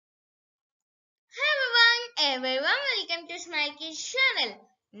everyone, welcome to Smile Kids channel.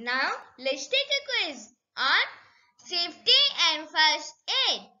 Now let's take a quiz on safety and first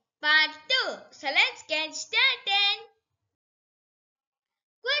aid part 2. So let's get started.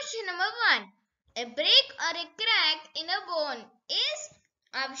 Question number 1. A break or a crack in a bone is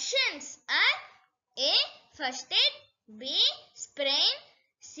options are A. First aid, B. Sprain,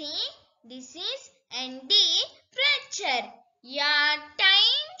 C. Disease and D. Fracture. Your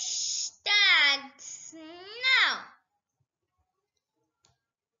time starts now.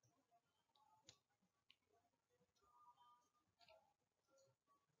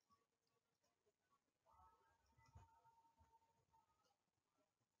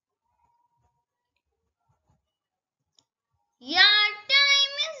 Your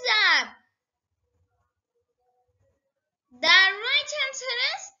time is up. The right answer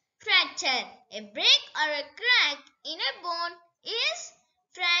is fracture. A break or a crack in a bone is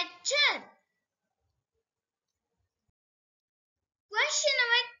fracture. Question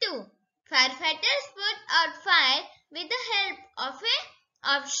number 2. Firefighters put out fire with the help of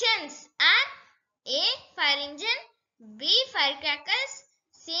options are A. Fire engine, B. Firecrackers,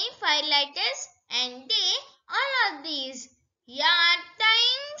 C. Firelighters and D. All of these. Your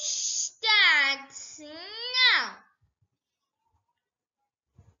time starts now.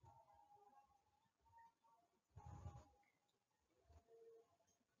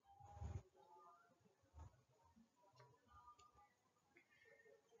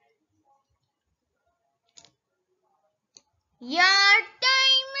 Your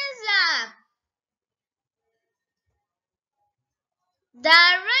time is up. The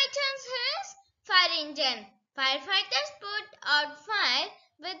right answer is fire engine. Firefighters put out fire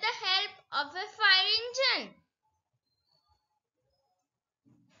with the help of a fire engine.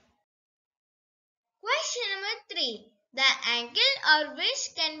 Question number 3. The ankle or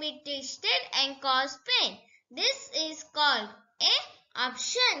wrist can be twisted and cause pain. This is called A.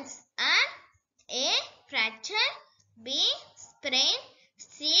 Options are A. Fracture, B. Sprain,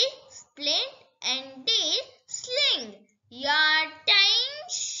 C. Splint and D. Sling. Your time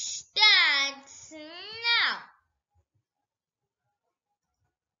starts now.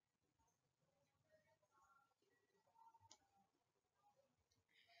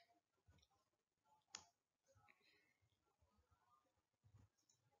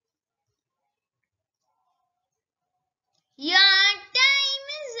 Your time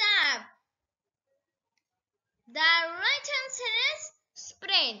is up. The right answer is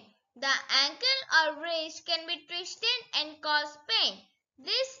sprain. The ankle or wrist can be twisted and cause pain.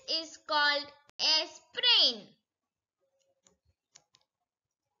 This is called a sprain.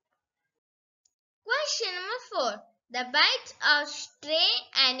 Question number 4. The bites of stray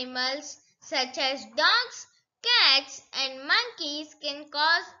animals such as dogs, cats and monkeys can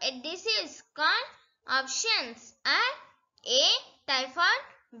cause a disease called options are A.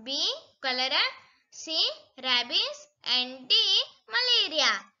 Typhoid, B. Cholera, C. Rabies and D.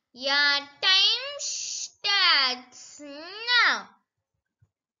 Malaria. Your time starts now.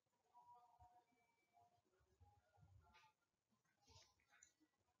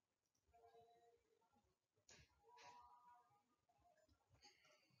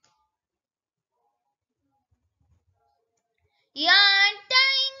 Your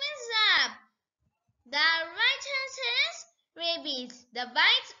time is up. The right answer is rabies. The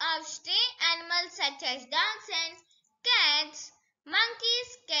bites of stray animals such as dogs and cats,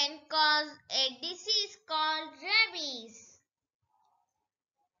 monkeys can cause a disease called rabies.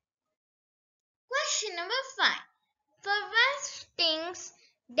 Question number 5. For wasp stings,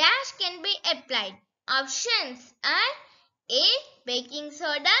 dash can be applied. Options are A. Baking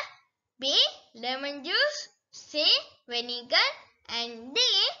soda, B. Lemon juice, C. Vinegar and D.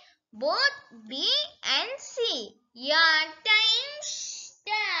 Both B and C. Your time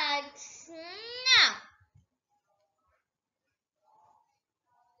starts now.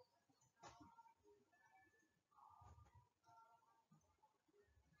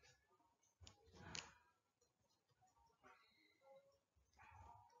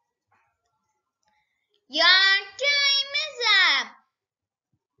 Your time is up.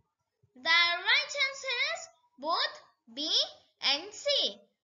 The right answer is both B and C.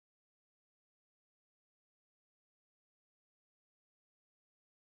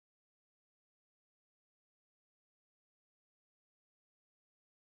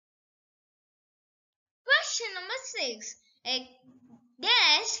 Question number 6. A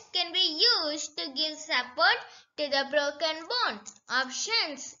dash can be used to give support to the broken bone.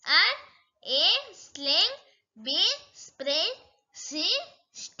 Options are A. Sling, B. Sprain, C.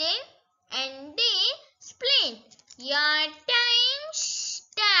 Sting and D. Splint. Your time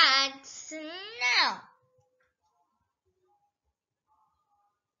starts now.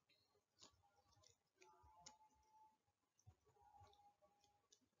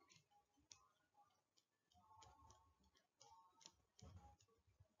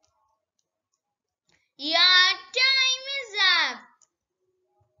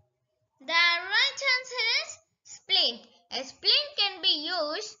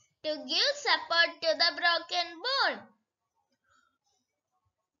 to give support to the broken bone.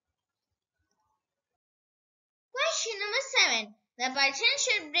 Question number 7. The person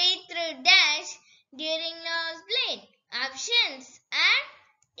should breathe through dash during nosebleed. Options are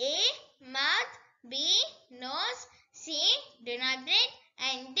A. Mouth, B. Nose, C. Do not breathe,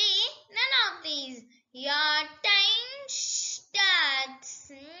 and D. None of these. Your time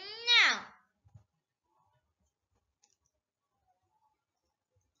starts now.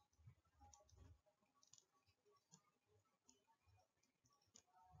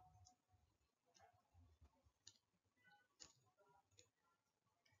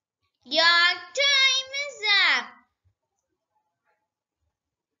 Your time is up.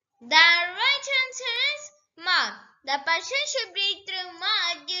 The right answer is mouth. The person should breathe through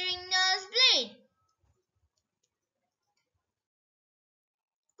mouth during nosebleed.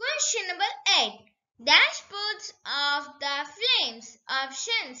 Question number 8. Dashboards of the flames.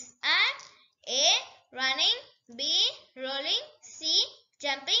 Options are A. Running, B. Rolling, C.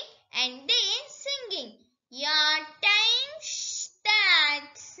 Jumping, and D. Singing. Your time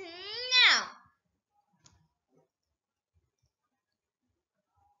starts now.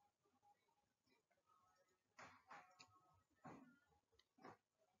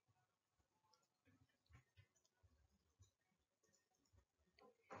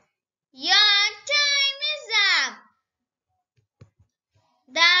 Your time is up.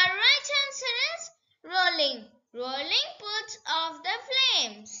 The right answer is rolling. Rolling puts off the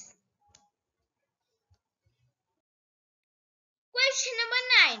flames. Question number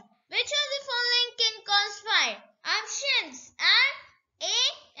 9. Which of the following can cause fire? Options are A.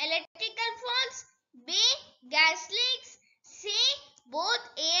 Electrical faults, B. Gas leaks, C. Both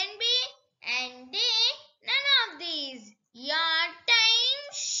A and B, and D. None of these. Your time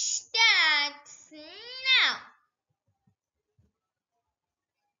starts now.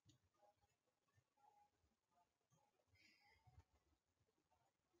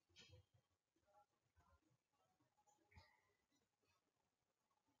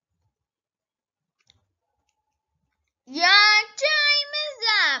 Your time is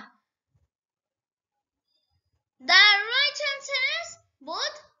up. The right answer is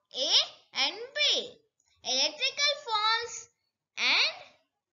both A and B. Electrical faults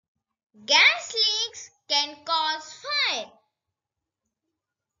and gas leaks can cause fire.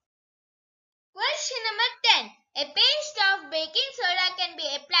 Question number 10. A paste of baking soda can be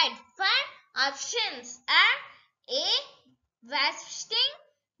applied for. Options are A. Wasp sting,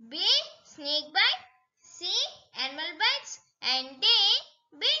 B. Snake bite, C. Animal bites, and D.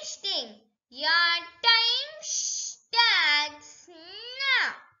 Bee sting. Your time starts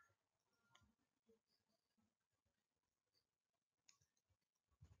now.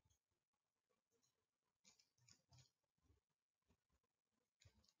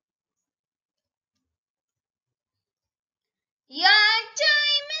 Your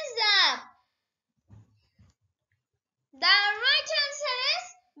time is up. The right answer is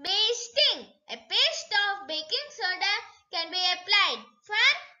bee sting. A paste of baking soda can be applied for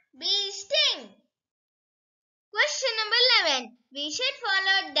bee sting. Question number 11. We should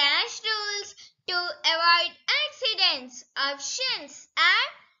follow dash rules to avoid accidents. Options are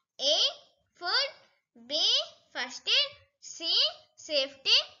A. Food, B. First aid, C.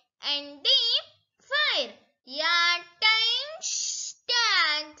 Safety, and D. Fire. Your time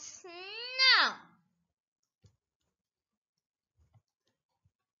starts now.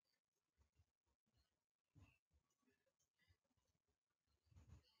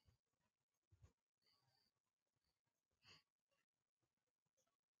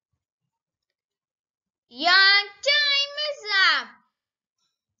 Your time is up.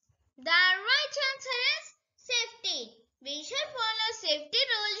 The right answer is safety. We should follow safety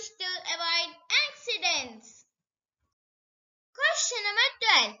rules to avoid accidents. Question number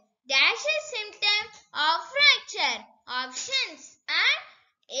 12. Dash is symptom of fracture. Options are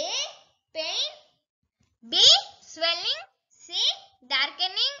A. Pain, B. Swelling, C.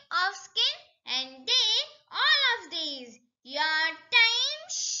 Darkening of skin, and D. All of these. Your time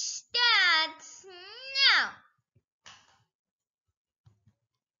starts now.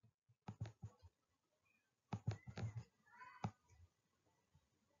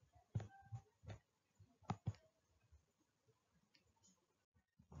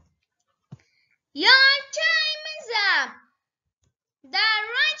 Your time is up. The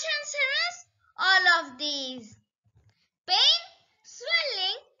right answer is all of these. Pain,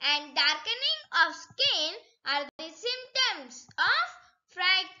 swelling, and darkening of skin are the symptoms of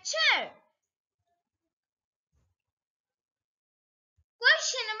fracture.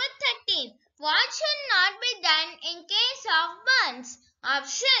 Question number 13. What should not be done in case of burns?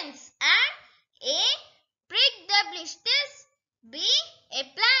 Options are A. Prick the blisters, B.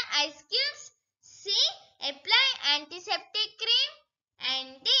 Apply ice cubes, C. Apply antiseptic cream,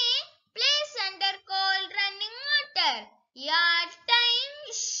 and D. Place under cold running water. Your time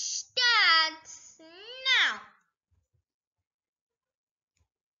starts now.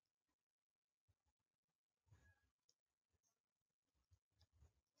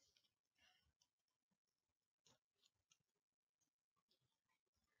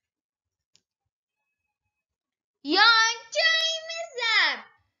 Your time is up.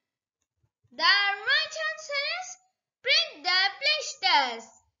 The right answer is prick the blisters.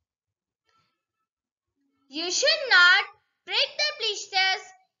 You should not prick the blisters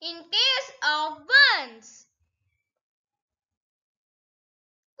in case of burns.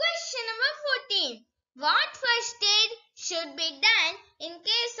 Question number 14. What first aid should be done in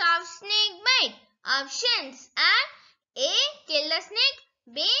case of snake bite? Options are A. Kill the snake,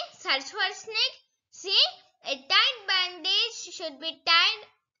 B. Search for snake, C. A tight bandage should be tied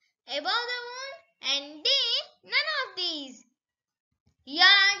above the wound, and D. None of these. Your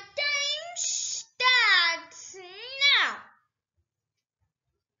time starts now.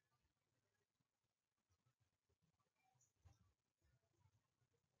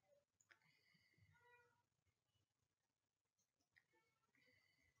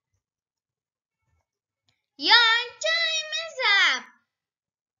 Your time is up.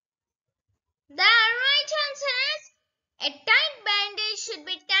 The right answer is a tight bandage should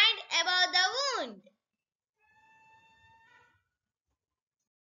be tied above the wound.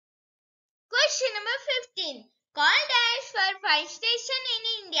 Question number 15. Call dash for fire station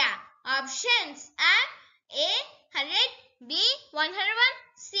in India. Options are A. 100, B. 101,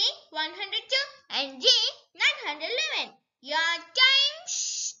 C. 102, and D. 911. Your time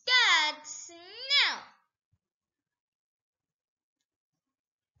starts now.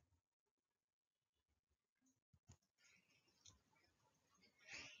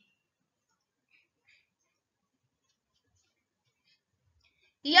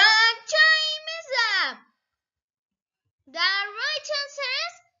 Your time is up. The right answer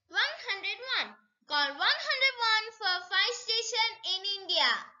is 101. Call 101 for fire station in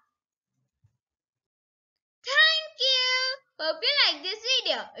India. Thank you. Hope you like this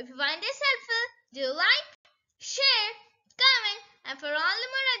video. If you find this helpful, do like, share, comment, and for all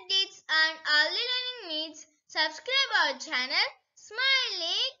the more updates on early learning needs, subscribe our channel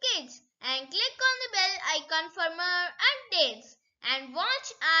Smiley Kids and click on the bell icon for more updates and watch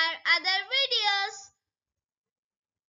our other videos.